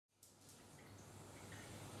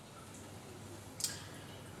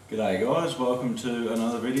G'day guys, welcome to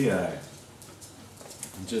another video.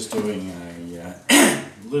 I'm just doing a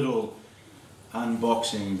little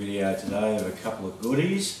unboxing video today of a couple of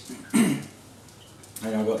goodies. And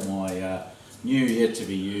I've got my new yet to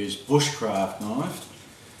be used bushcraft knife.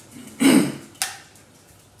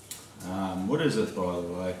 What is it, by the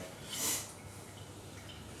way?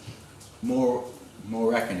 More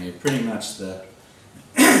Rackany, pretty much the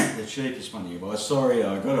cheapest one you buy. Sorry,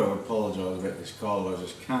 I've got to apologise about this cold. I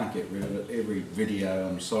just can't get rid of it every video.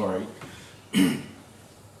 I'm sorry,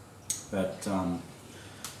 but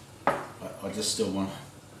I just still want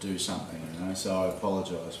to do something, you know. So I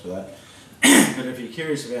apologise for that. But if you're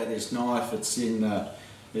curious about this knife, it's in.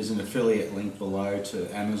 There's an affiliate link below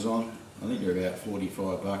to Amazon. I think they're about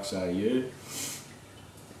 45 bucks AU.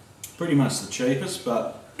 Pretty much the cheapest,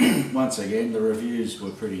 but once again, the reviews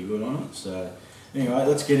were pretty good on it. So anyway,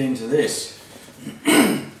 let's get into this.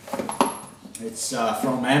 It's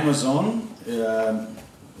from Amazon. A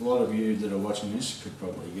lot of you that are watching this could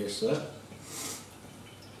probably guess that.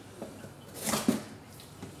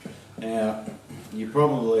 Now, you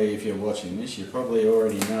probably, if you're watching this, you probably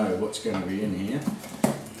already know what's going to be in here.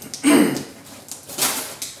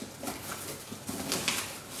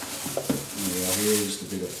 Here's the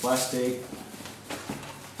bit of plastic.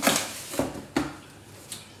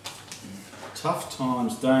 Tough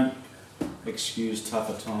times don't excuse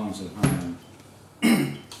tougher times at home.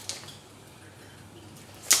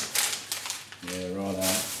 Yeah, righto.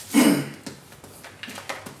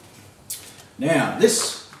 Now,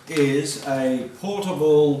 this is a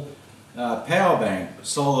portable power bank,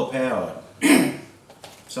 solar powered.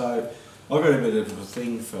 So, I've got a bit of a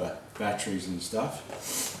thing for batteries and stuff.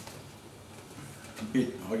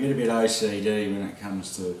 I get a bit OCD when it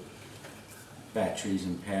comes to batteries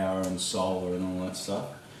and power and solar and all that stuff.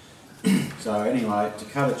 So anyway, to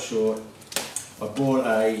cut it short, I bought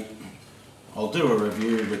I'll do a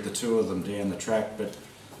review with the two of them down the track, but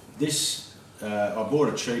this, I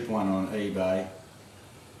bought a cheap one on eBay.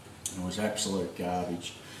 It was absolute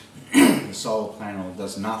garbage. The solar panel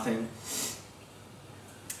does nothing,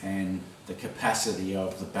 and the capacity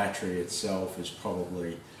of the battery itself is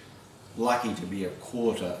probably lucky to be a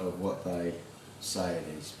quarter of what they say it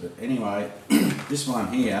is. But anyway, this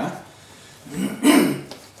one here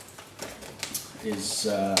is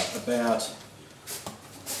about,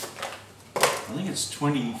 I think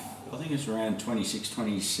it's around 26,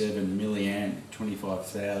 27 milliamp,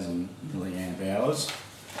 25,000 milliamp hours.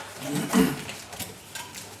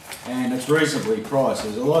 And it's reasonably priced.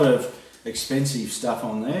 There's a lot of expensive stuff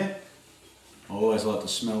on there. I always like to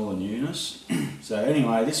smell the newness. So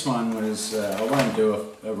anyway, this one was, I won't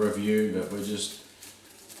do a review, but we're just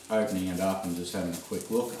opening it up and just having a quick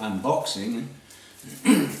look, unboxing.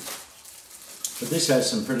 But this has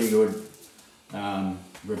some pretty good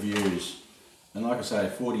reviews. And like I say, I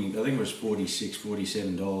think it was $46,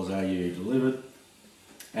 $47 AU delivered.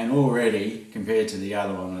 And already, compared to the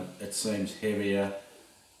other one, it seems heavier,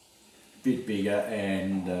 a bit bigger,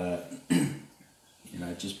 and you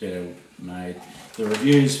know, just better made. The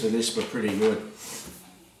reviews for this were pretty good.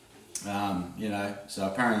 You know, so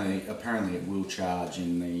apparently it will charge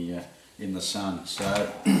in the sun. So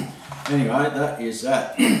anyway, that is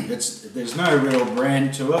that. There's no real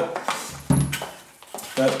brand to it,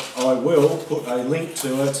 but I will put a link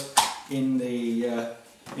to it in the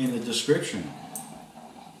description.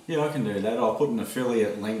 Yeah, I can do that. I'll put an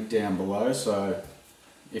affiliate link down below, so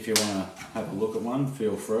if you want to have a look at one,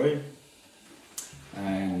 feel free.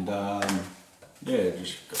 And yeah,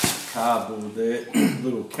 just got some cardboard there,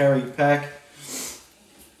 little carry pack,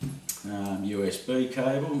 USB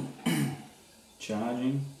cable,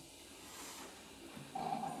 charging,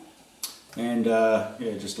 and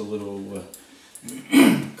yeah, just a little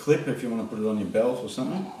clip if you want to put it on your belt or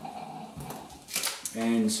something,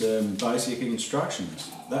 and some basic instructions.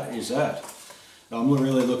 That is that. I'm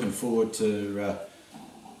really looking forward to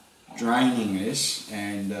draining this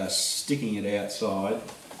and sticking it outside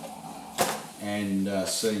and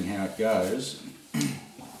seeing how it goes.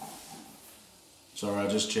 Sorry, I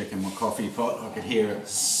was just checking my coffee pot. I could hear it.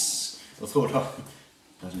 I thought,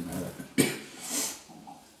 doesn't matter.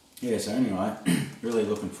 Yeah, so anyway, really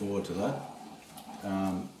looking forward to that.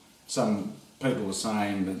 Some people were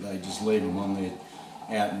saying that they just leave them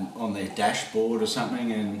on their dashboard or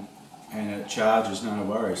something, and it charges, no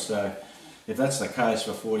worries. So if that's the case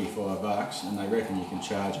for 45 bucks, and they reckon you can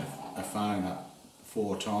charge a phone up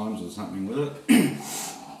 4 times or something with it,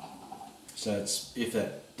 so if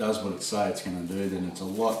that does what it say it's going to do, then it's a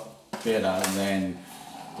lot better than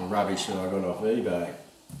the rubbish that I got off eBay.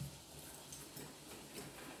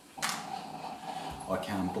 I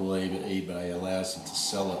can't believe it, eBay allows them to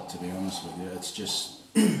sell it, to be honest with you. It's just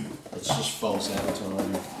false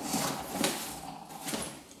advertising.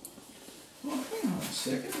 Oh, hang on a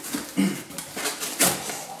second.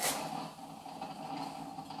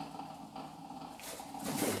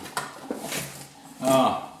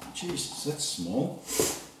 Ah, Jesus, that's small.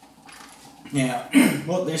 Now,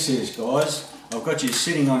 what this is, guys, I've got you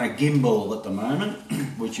sitting on a gimbal at the moment,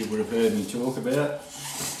 which you would have heard me talk about,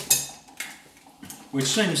 which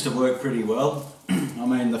seems to work pretty well. I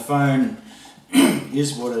mean, the phone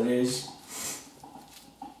is what it is,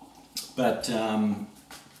 but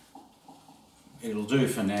it'll do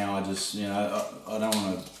for now. I just, you know, I don't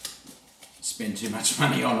want to spend too much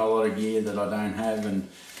money on a lot of gear that I don't have, and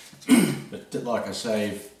but like I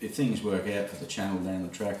say, if things work out for the channel down the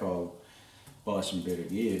track, I'll buy some better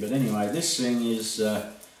gear. But anyway, this thing is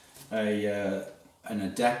an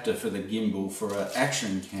adapter for the gimbal for an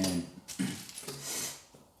action cam.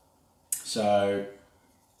 So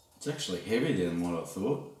it's actually heavier than what I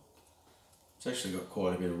thought. It's actually got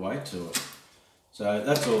quite a bit of weight to it. So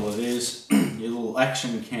that's all it is. Your little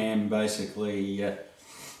action cam basically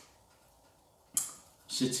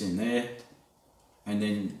sits in there, and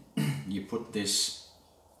then you put this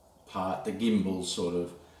part, the gimbal sort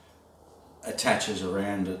of attaches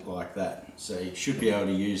around it like that. So you should be able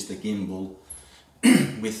to use the gimbal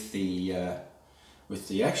with the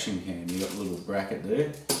action cam. You've got a little bracket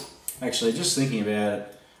there. Actually, just thinking about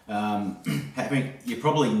it, you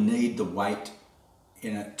probably need the weight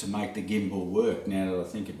in it to make the gimbal work, now that I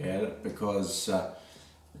think about it, because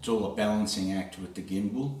it's all a balancing act with the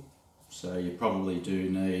gimbal. So you probably do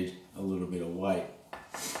need a little bit of weight.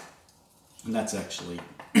 And that's actually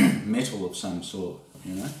metal of some sort,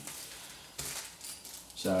 you know.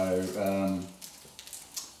 So,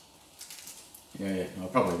 yeah, I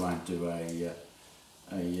probably won't do a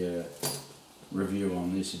review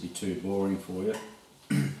on this, it'd be too boring for you.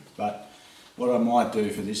 But what I might do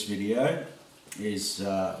for this video is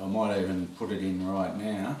I might even put it in right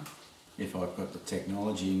now, if I've got the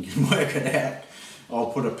technology and can work it out.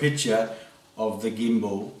 I'll put a picture of the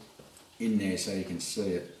gimbal in there so you can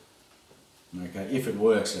see it. Okay, if it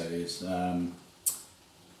works, that is. And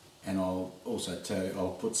I'll also tell you,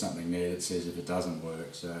 I'll put something there that says if it doesn't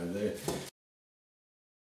work. So there.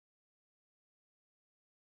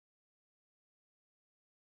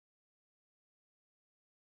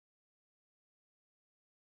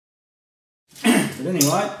 But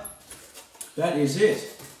anyway, that is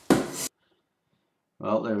it.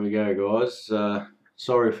 Well, there we go, guys.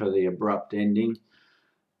 Sorry for the abrupt ending.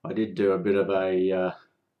 I did do a bit of a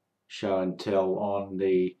show and tell on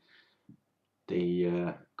the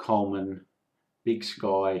Coleman Big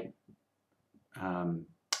Sky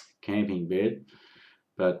camping bed,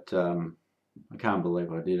 but I can't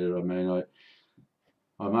believe I did it. I mean,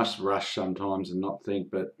 I must rush sometimes and not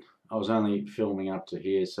think, but I was only filming up to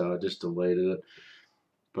here, so I just deleted it.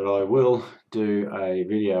 But I will do a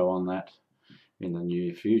video on that in the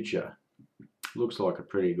near future. Looks like a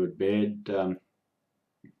pretty good bed.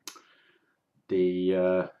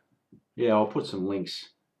 Yeah, I'll put some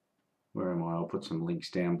links. Where am I? I'll put some links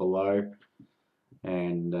down below,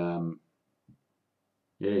 and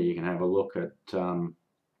yeah, you can have a look at.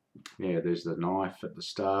 Yeah, there's the knife at the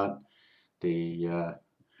start, the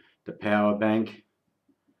power bank,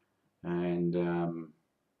 and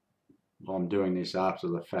I'm doing this after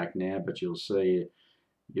the fact now, but you'll see,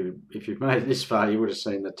 if you've made it this far, you would have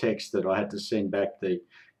seen the text that I had to send back the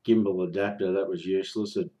gimbal adapter. That was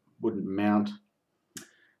useless, it wouldn't mount.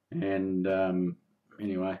 And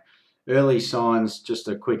anyway, early signs, just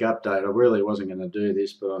a quick update. I really wasn't going to do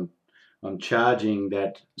this, but I'm charging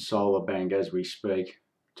that solar bank as we speak,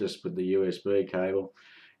 just with the USB cable,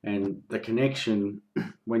 and the connection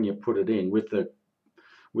when you put it in with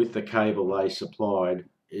the cable they supplied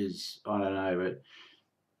is, I don't know, but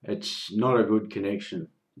it's not a good connection.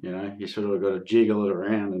 You know, you sort of got to jiggle it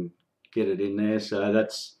around and get it in there. So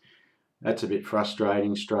that's a bit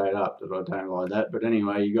frustrating straight up, that I don't like that. But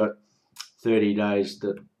anyway, you got 30 days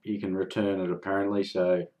that you can return it apparently.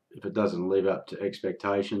 So if it doesn't live up to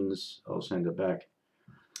expectations, I'll send it back.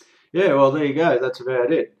 Yeah, well, there you go. That's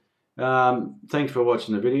about it. Thanks for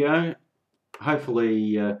watching the video.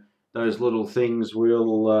 Hopefully those little things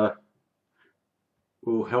will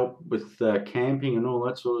help with camping and all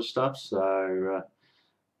that sort of stuff. So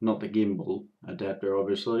not the gimbal adapter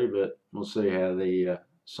obviously, but we'll see how the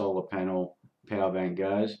solar panel power bank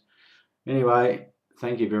goes. Anyway,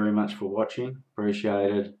 thank you very much for watching.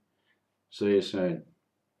 Appreciate it. See you soon.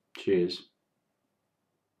 Cheers.